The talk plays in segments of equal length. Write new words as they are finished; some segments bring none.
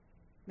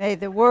May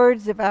the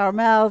words of our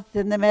mouths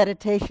and the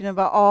meditation of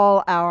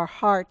all our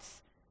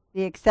hearts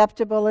be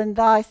acceptable in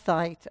thy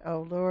sight,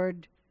 O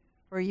Lord,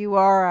 for you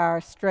are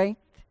our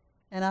strength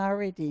and our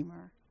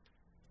Redeemer.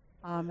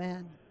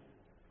 Amen.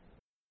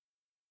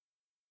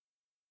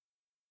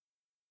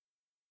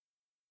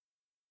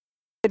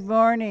 Good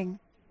morning.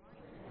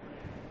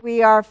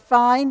 We are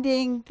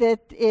finding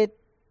that the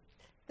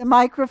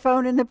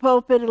microphone in the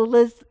pulpit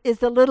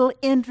is a little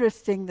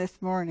interesting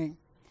this morning.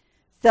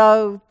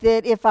 So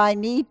that if I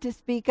need to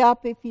speak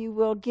up, if you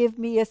will give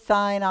me a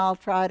sign, I'll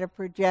try to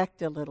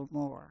project a little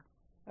more.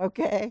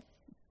 Okay?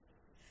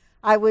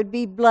 I would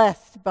be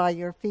blessed by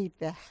your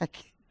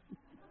feedback.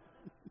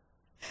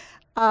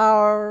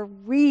 Our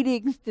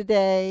readings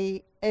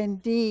today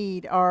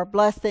indeed are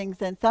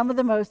blessings, and some of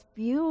the most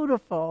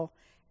beautiful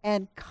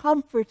and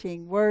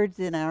comforting words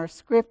in our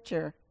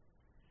scripture.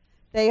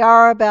 They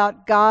are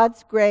about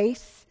God's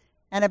grace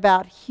and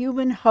about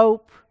human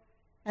hope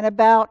and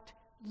about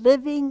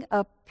living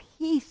a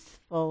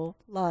peaceful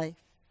life.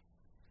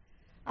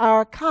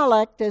 Our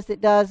collect, as it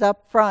does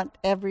up front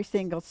every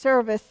single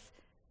service,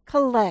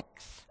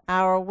 collects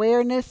our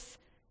awareness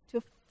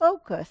to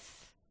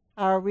focus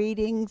our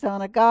readings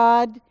on a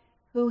God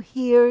who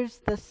hears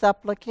the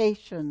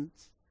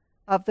supplications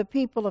of the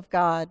people of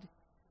God,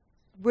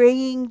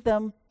 bringing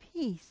them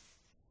peace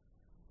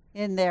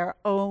in their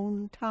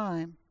own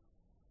time.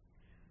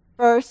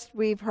 First,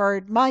 we've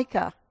heard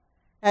Micah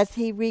as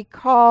he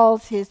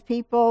recalls his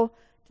people to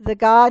the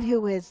God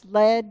who has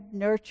led,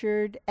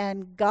 nurtured,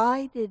 and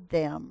guided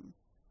them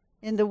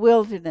in the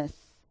wilderness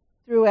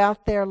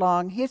throughout their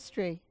long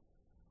history.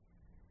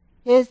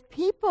 His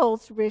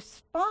people's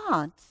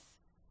response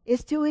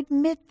is to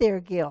admit their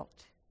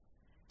guilt,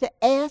 to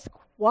ask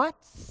what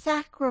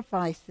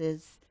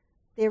sacrifices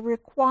they're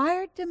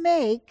required to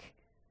make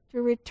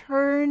to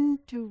return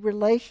to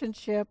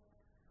relationship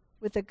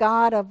with a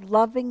God of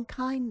loving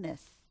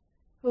kindness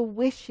who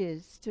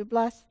wishes to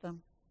bless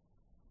them.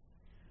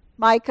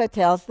 Micah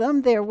tells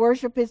them their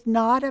worship is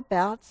not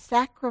about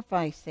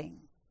sacrificing,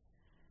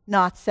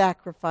 not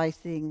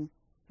sacrificing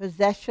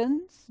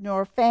possessions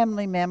nor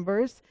family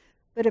members,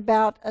 but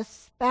about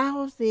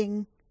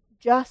espousing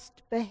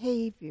just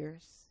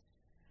behaviors,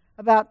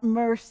 about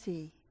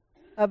mercy,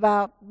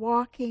 about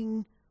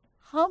walking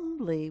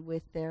humbly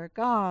with their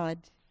God.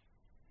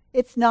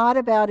 It's not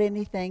about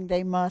anything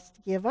they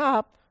must give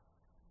up,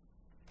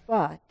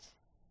 but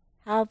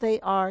how they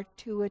are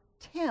to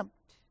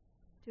attempt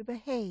to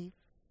behave.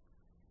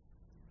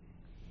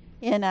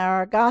 In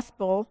our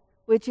gospel,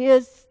 which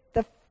is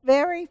the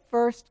very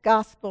first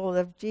gospel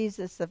of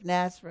Jesus of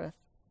Nazareth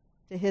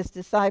to his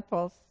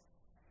disciples,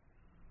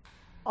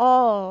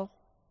 all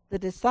the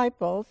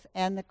disciples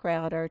and the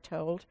crowd are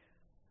told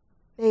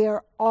they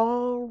are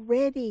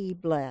already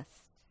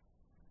blessed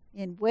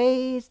in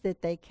ways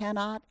that they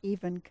cannot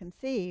even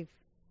conceive.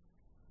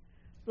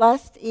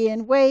 Blessed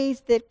in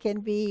ways that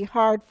can be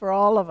hard for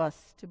all of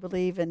us to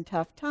believe in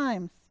tough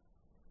times.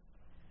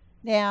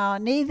 Now,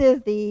 neither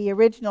the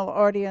original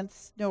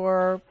audience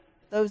nor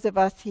those of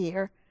us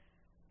here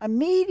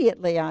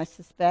immediately, I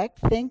suspect,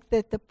 think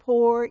that the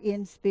poor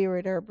in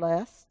spirit are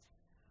blessed,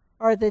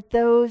 or that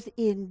those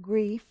in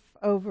grief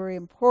over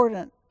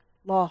important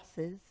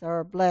losses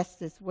are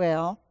blessed as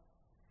well,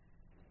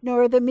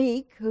 nor the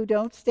meek who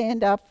don't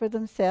stand up for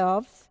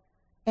themselves.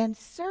 And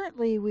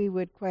certainly we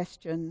would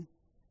question,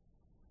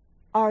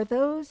 are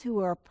those who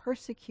are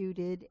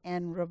persecuted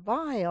and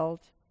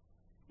reviled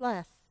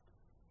blessed?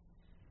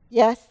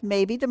 Yes,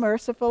 maybe the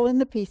merciful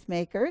and the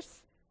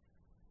peacemakers.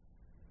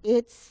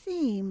 It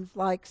seems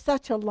like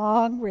such a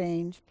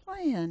long-range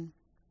plan.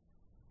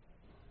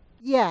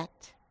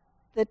 Yet,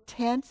 the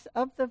tense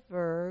of the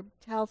verb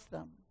tells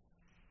them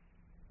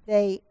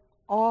they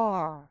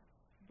are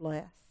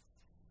blessed.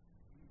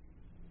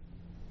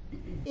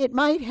 It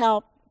might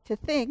help to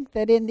think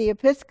that in the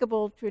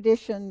Episcopal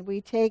tradition we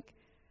take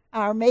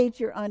our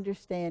major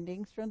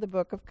understandings from the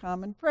Book of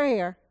Common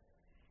Prayer,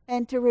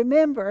 and to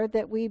remember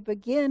that we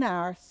begin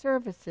our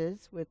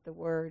services with the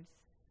words,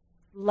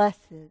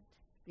 "Blessed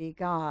be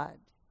God."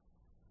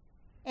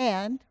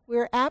 And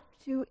we're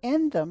apt to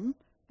end them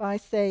by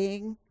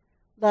saying,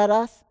 "Let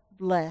us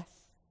bless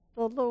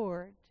the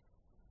Lord."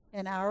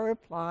 And our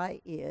reply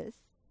is,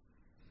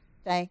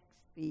 "Thanks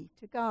be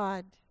to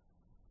God."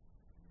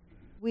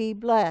 We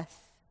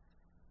bless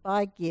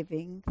by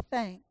giving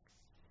thanks.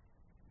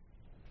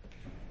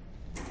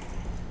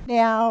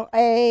 Now,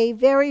 a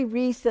very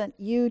recent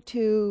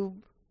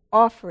YouTube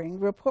offering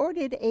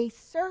reported a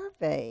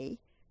survey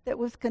that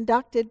was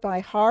conducted by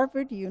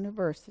Harvard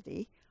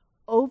University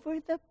over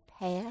the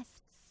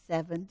past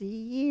 70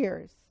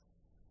 years.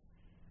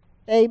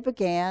 They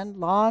began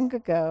long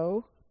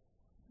ago,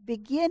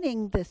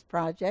 beginning this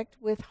project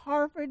with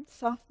Harvard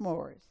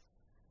sophomores,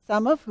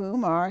 some of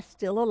whom are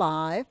still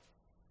alive,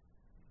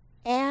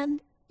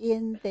 and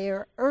in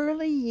their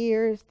early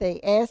years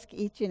they asked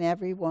each and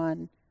every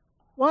one,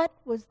 what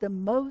was the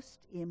most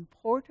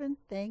important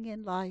thing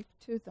in life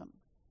to them?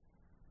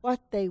 What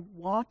they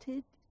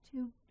wanted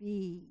to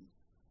be.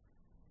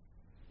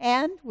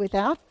 And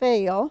without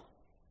fail,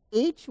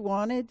 Each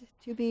wanted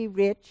to be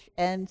rich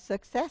and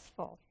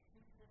successful.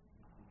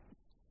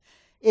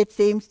 It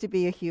seems to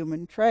be a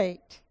human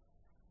trait.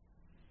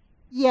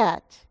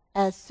 Yet,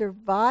 as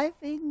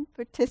surviving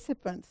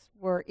participants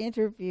were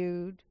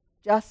interviewed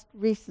just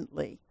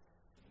recently,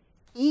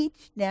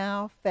 each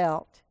now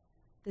felt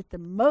that the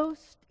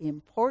most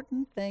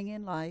important thing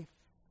in life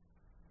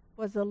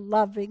was a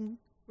loving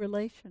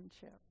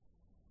relationship.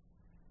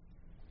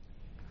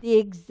 The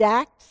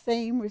exact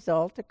same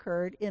result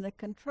occurred in a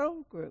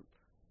control group,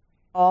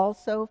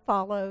 also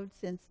followed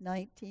since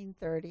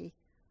 1930,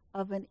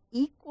 of an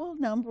equal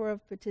number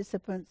of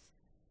participants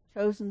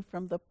chosen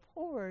from the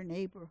poorer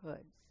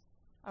neighborhoods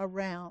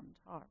around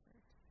Harvard.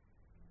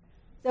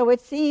 So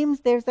it seems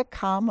there's a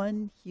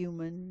common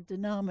human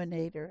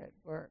denominator at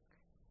work.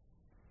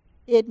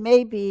 It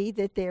may be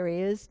that there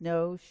is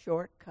no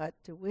shortcut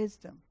to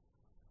wisdom.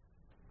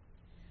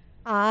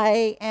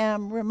 I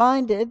am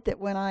reminded that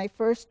when I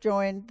first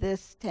joined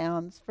this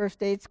town's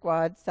first aid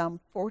squad some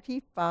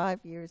 45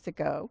 years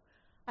ago,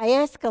 I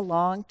asked a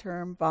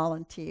long-term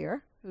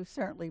volunteer, who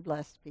certainly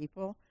blessed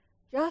people,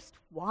 just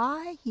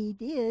why he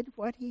did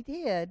what he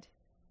did.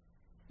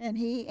 And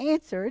he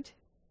answered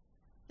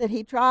that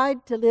he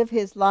tried to live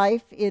his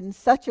life in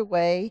such a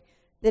way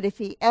that if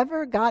he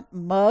ever got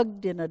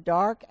mugged in a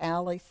dark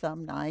alley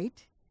some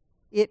night,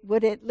 it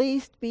would at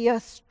least be a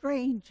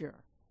stranger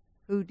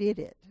who did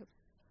it.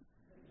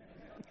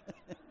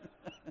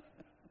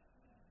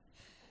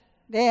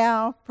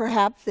 Now,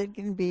 perhaps it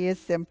can be as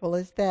simple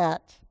as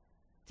that,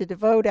 to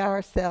devote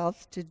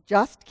ourselves to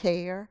just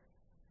care,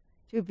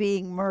 to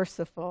being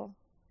merciful,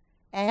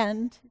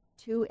 and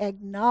to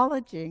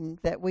acknowledging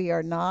that we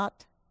are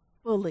not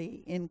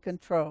fully in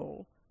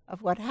control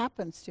of what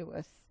happens to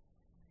us,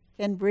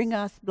 can bring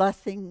us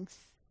blessings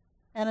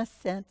and a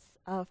sense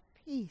of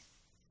peace.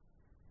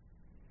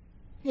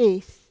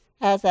 Peace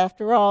has,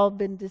 after all,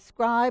 been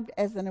described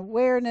as an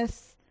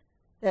awareness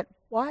that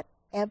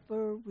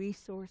whatever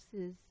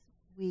resources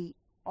we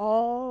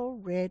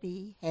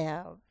already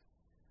have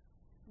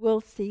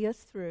will see us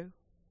through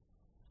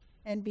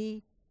and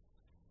be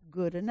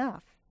good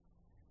enough.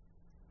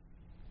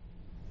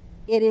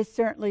 It is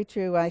certainly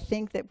true, I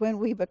think, that when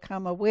we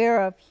become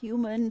aware of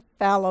human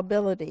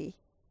fallibility,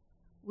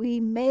 we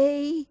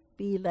may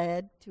be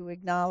led to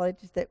acknowledge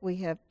that we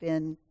have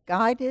been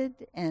guided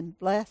and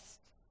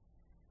blessed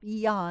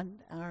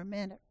beyond our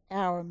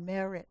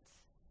merits,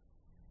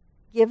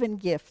 given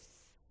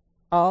gifts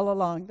all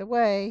along the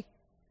way.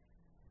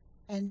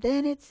 And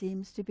then it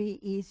seems to be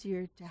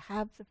easier to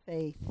have the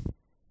faith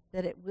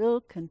that it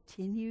will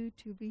continue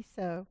to be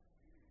so.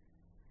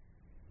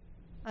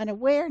 An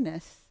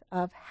awareness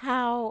of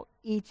how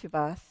each of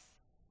us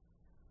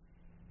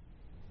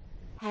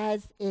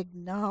has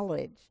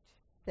acknowledged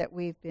that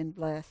we've been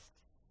blessed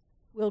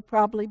will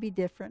probably be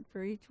different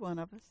for each one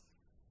of us.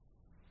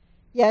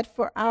 Yet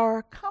for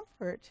our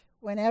comfort,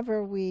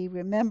 whenever we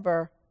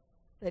remember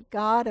that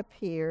God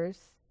appears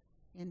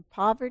in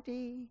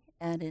poverty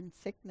and in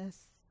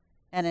sickness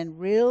and in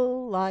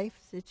real life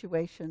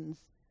situations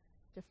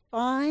to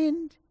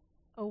find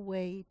a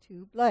way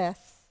to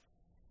bless,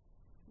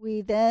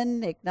 we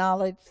then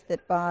acknowledge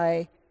that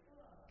by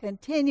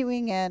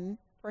continuing and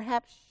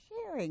perhaps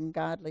sharing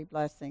godly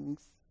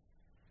blessings,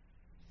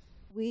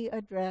 we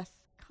address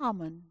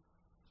common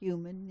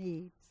human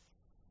needs.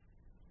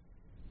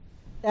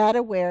 That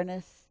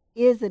awareness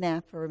is an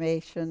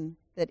affirmation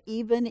that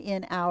even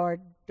in our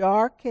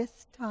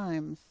darkest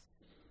times,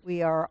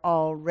 we are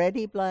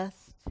already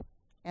blessed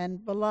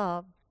and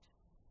beloved,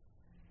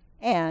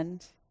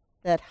 and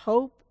that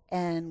hope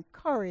and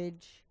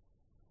courage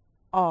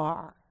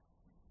are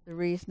the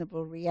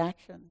reasonable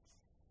reactions.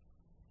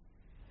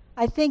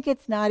 I think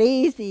it's not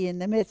easy in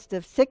the midst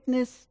of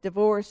sickness,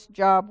 divorce,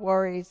 job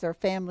worries, or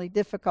family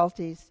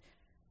difficulties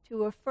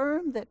to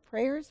affirm that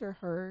prayers are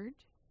heard,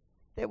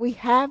 that we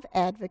have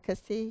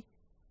advocacy,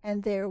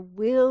 and there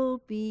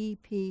will be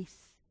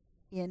peace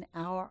in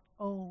our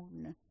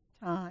own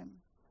time.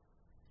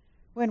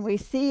 When we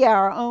see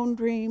our own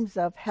dreams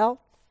of health,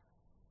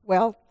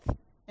 wealth,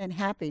 and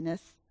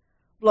happiness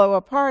blow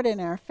apart in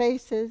our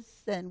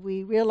faces, and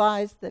we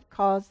realize that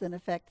cause and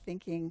effect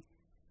thinking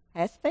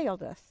has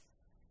failed us,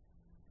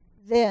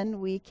 then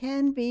we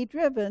can be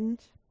driven,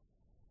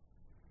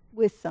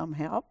 with some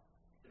help,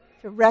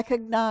 to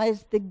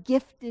recognize the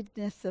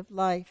giftedness of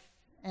life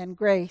and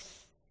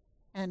grace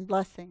and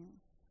blessing,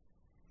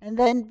 and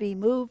then be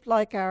moved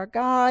like our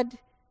God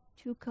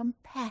to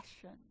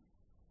compassion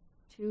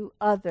to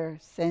other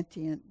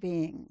sentient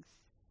beings,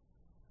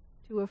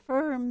 to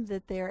affirm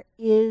that there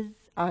is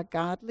a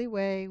godly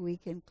way we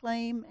can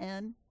claim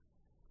and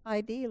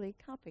ideally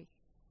copy.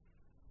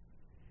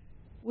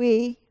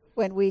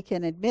 When we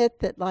can admit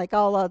that like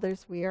all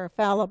others we are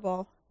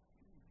fallible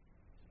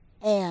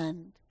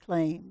and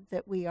claim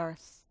that we are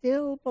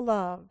still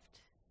beloved,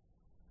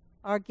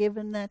 are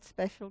given that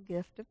special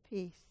gift of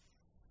peace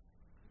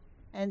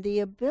and the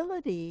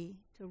ability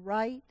to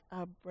write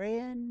a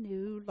brand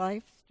new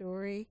life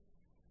story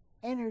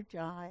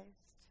energized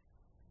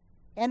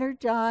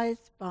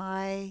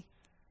by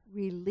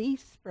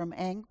release from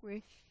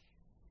anguish,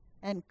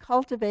 and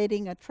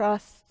cultivating a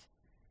trust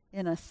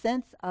in a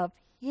sense of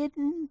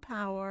hidden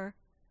power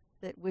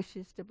that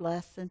wishes to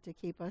bless and to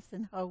keep us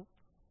in hope.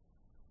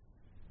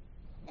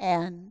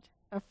 And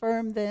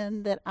affirm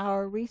then that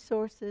our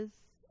resources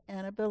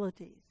and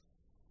abilities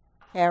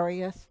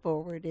carry us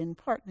forward in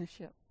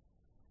partnership.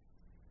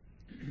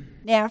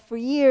 Now, for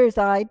years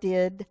I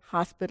did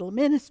hospital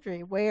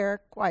ministry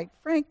where, quite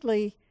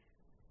frankly,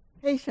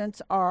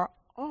 patients are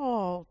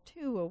all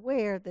too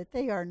aware that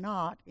they are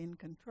not in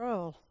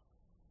control.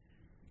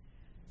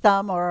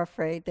 Some are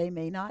afraid they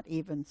may not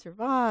even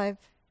survive,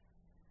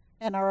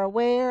 and are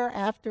aware,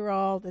 after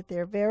all, that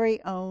their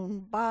very own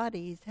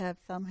bodies have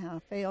somehow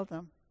failed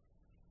them.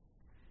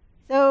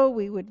 So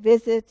we would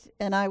visit,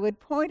 and I would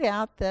point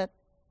out that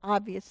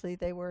obviously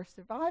they were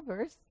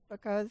survivors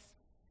because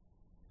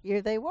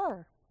here they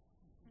were.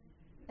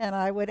 And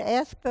I would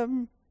ask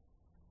them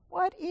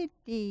what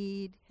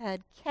indeed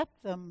had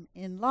kept them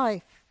in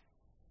life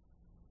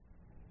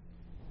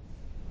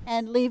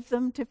and leave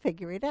them to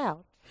figure it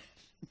out.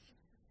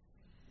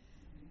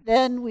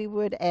 Then we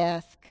would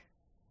ask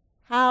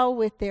how,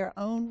 with their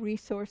own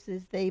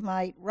resources, they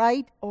might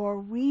write or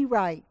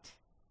rewrite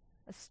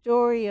a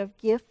story of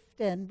gift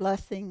and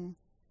blessing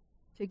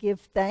to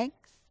give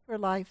thanks for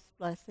life's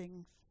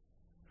blessings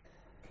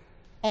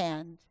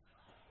and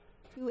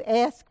to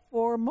ask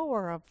for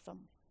more of them.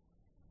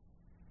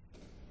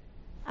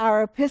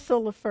 Our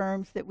epistle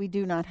affirms that we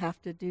do not have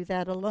to do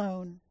that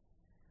alone.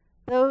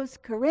 Those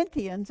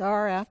Corinthians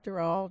are, after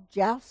all,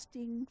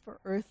 jousting for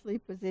earthly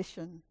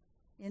position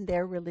in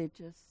their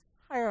religious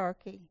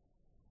hierarchy.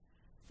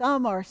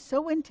 Some are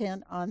so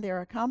intent on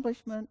their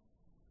accomplishment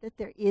that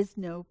there is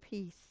no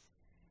peace,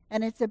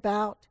 and it's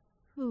about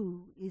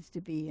who is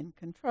to be in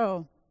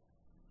control.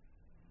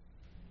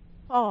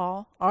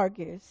 Paul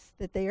argues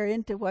that they are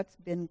into what's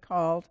been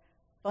called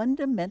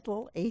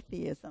fundamental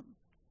atheism,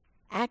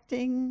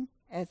 acting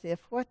as if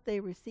what they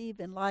receive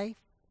in life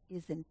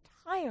is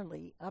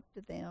entirely up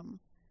to them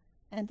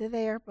and to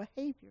their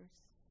behaviors.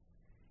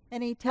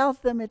 And he tells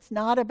them it's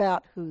not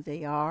about who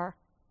they are,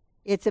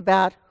 it's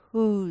about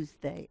whose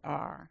they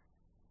are.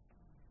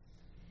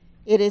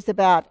 It is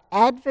about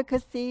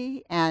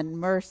advocacy and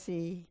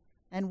mercy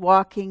and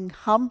walking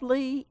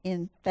humbly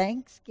in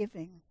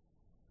thanksgiving,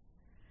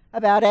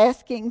 about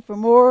asking for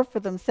more for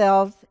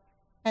themselves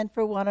and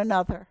for one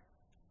another,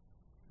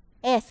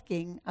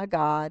 asking a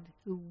God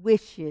who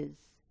wishes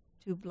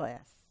to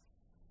bless.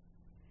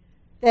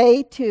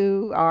 They,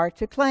 too, are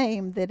to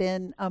claim that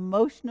in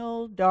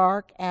emotional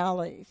dark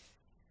alleys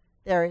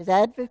there is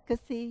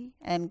advocacy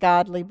and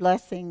godly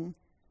blessing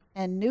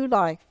and new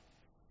life.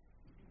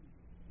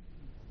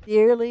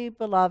 Dearly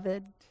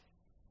beloved,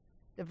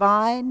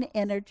 divine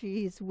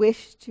energies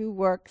wish to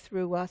work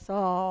through us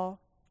all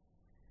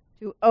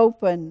to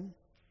open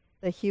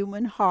the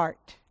human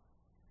heart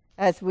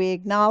as we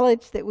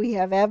acknowledge that we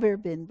have ever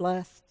been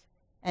blessed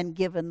and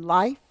given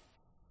life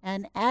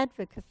and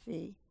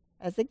advocacy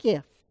as a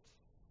gift.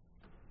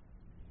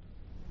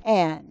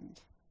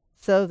 And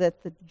so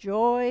that the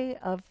joy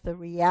of the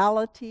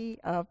reality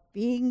of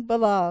being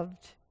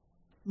beloved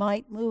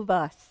might move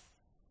us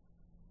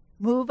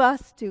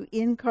to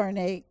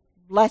incarnate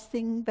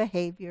blessing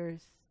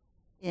behaviors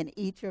in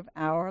each of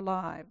our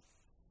lives.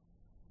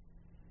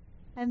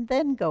 And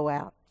then go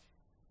out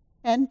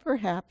and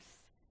perhaps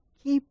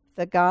keep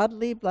the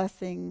godly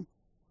blessing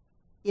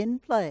in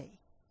play,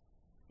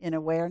 in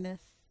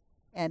awareness,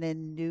 and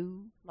in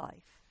new life.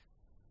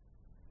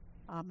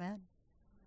 Amen.